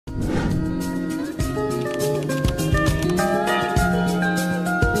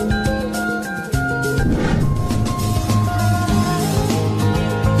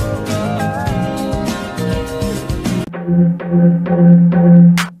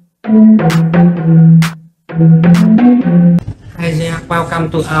Hi there,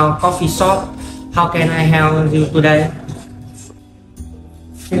 welcome to our coffee shop. How can I help you today?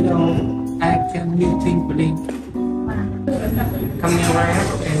 Hello, I can meeting please. Come here, right?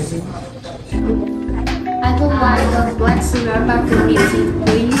 Okay. I would like a flexible meeting,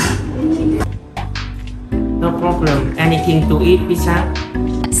 please. No problem. Anything to eat, pizza?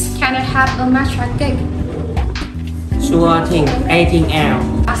 Can I have a matcha cake? Sure thing. Anything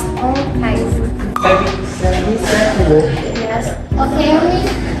else? That's all, thanks. Yes. Okay,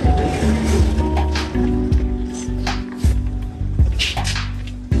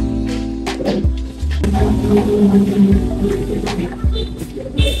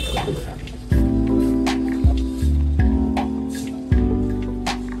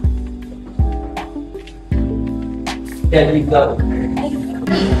 There we go.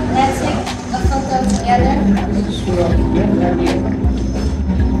 let's take a photo together.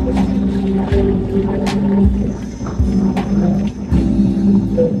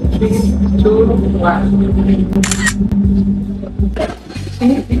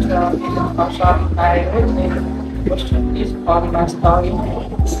 This picture is a short I wrote question is on my story.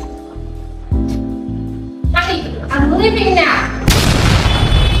 Hi, I'm leaving now.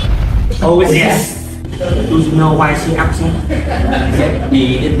 Oh, yes. Do you know why she absent?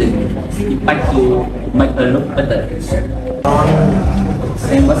 He didn't impact to make her look better.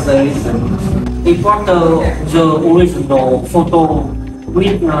 And what's the reason? Import the original photo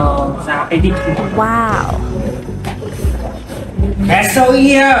with the editing. Wow. That's so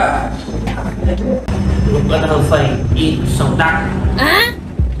here. Look at her face. It's so dark.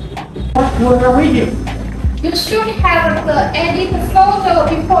 What were with you? You should have edit the photo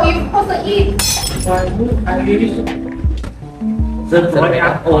before you post it. Why would I use The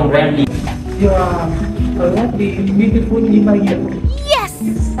product already. you are already beautiful image?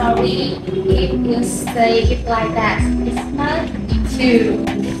 Sorry if you say it like that. It's not too.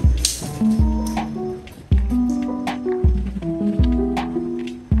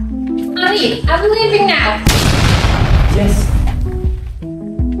 Honey, I'm leaving now. Yes.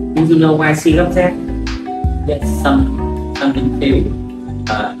 Do you know why she upset? That's something feel.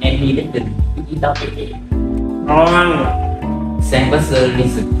 And he didn't pick it up again. Wrong. Sam what's the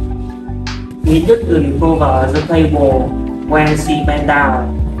reason? He didn't cover the table when she bent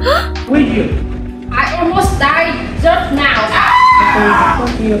down. With you? I almost died just now.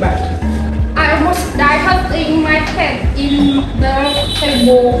 Talking about. I almost died hurting my head in the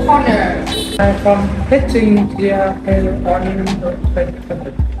table corner. I'm from hitching their hair on the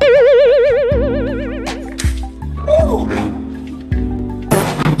bed.